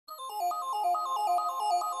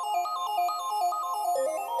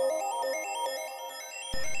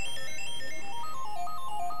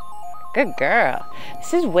Good girl.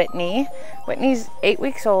 This is Whitney. Whitney's 8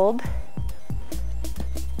 weeks old.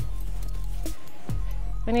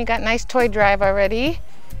 Whitney got nice toy drive already.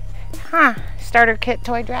 Huh, starter kit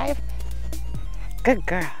toy drive. Good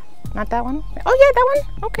girl. Not that one? Oh yeah, that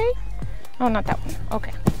one? Okay. Oh, not that one.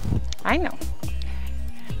 Okay. I know.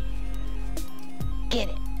 Get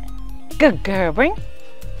it. Good girl, bring.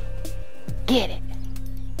 Get it.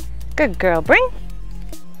 Good girl, bring.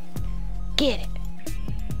 Get it.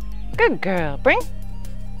 Good girl, bring.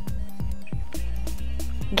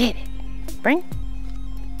 Get it. Bring.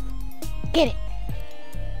 Get it.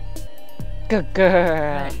 Good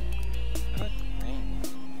girl.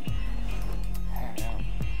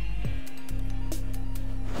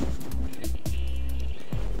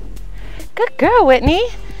 Good girl, Whitney.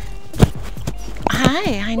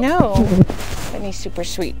 Hi, I know. Whitney's super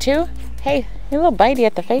sweet too. Hey, you're a little bitey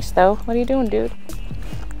at the face though. What are you doing, dude?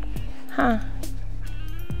 Huh?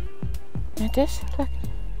 Like this? Look.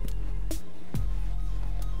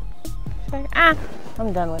 Ah,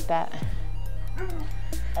 I'm done with that.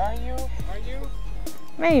 Are you?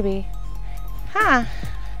 Maybe. Huh?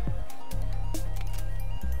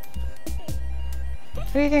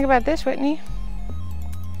 What do you think about this, Whitney?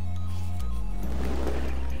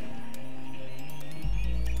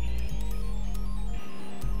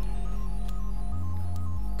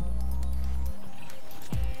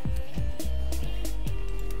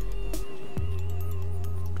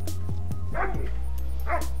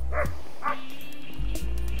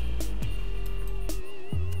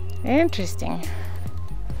 Interesting.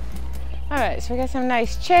 All right, so we got some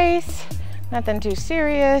nice chase, nothing too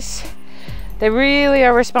serious. They really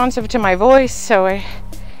are responsive to my voice, so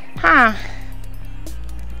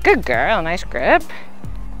good girl, nice grip.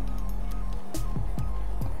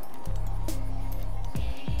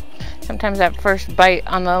 Sometimes that first bite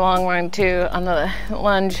on the long run too, on the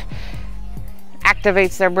lunge,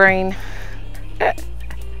 activates their brain.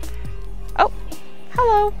 Oh,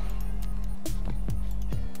 hello.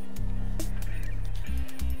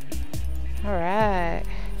 All right.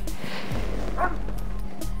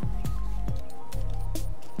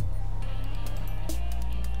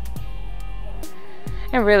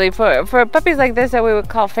 And really, for puppies like this that we would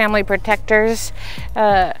call family protectors,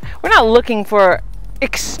 we're not looking for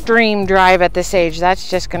extreme drive at this age. That's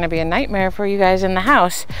just going to be a nightmare for you guys in the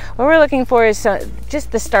house. What we're looking for is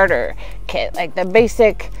just the starter kit, like the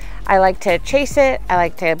basic. I like to chase it, I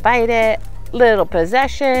like to bite it, little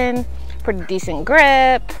possession, pretty decent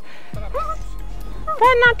grip,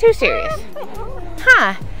 but not too serious.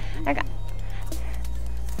 Huh? I'm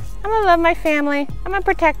gonna love my family. I'm gonna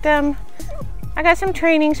protect them. I got some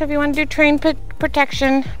training, so if you want to do train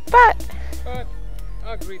protection, but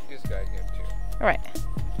I'll greet this guy here too. All right.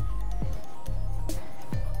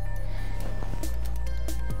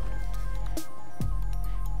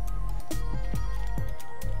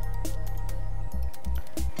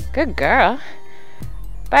 Good girl.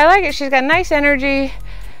 But I like it. She's got nice energy,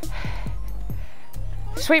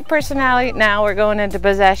 sweet personality. Now we're going into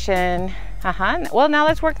possession. Well, now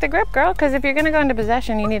let's work the grip, girl, because if you're going to go into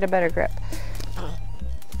possession, you need a better grip.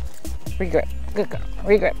 Regrip. Good girl.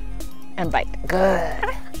 Regrip. And bite. Good.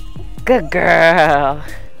 Good girl.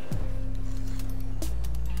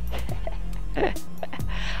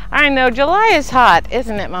 I know, July is hot,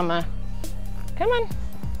 isn't it, Mama? Come on.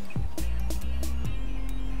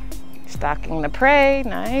 Stalking the prey.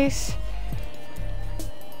 Nice.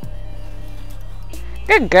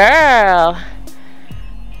 Good girl.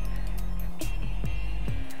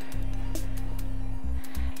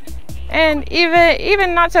 And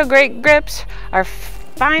even not so great grips are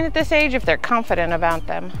fine at this age if they're confident about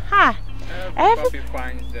them. Every puppy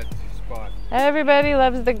finds that spot. Everybody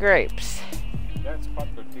loves the grapes. That spot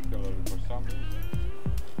particularly for some reason.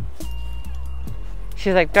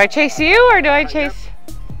 She's like, do I chase you or do I chase?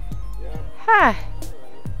 Yeah.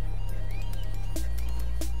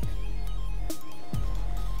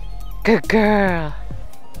 Good girl.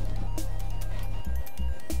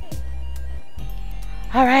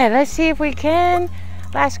 All right, let's see if we can.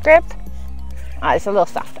 Last grip. It's a little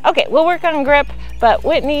soft. Okay, we'll work on grip, but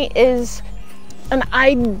Whitney is an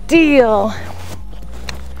ideal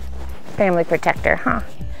family protector, huh?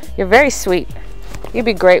 You're very sweet. You'd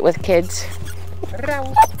be great with kids.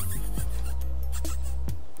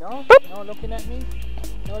 No, no looking at me.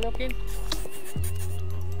 No looking.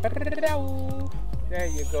 There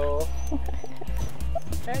you go.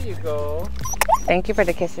 There you go. Thank you for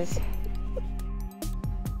the kisses.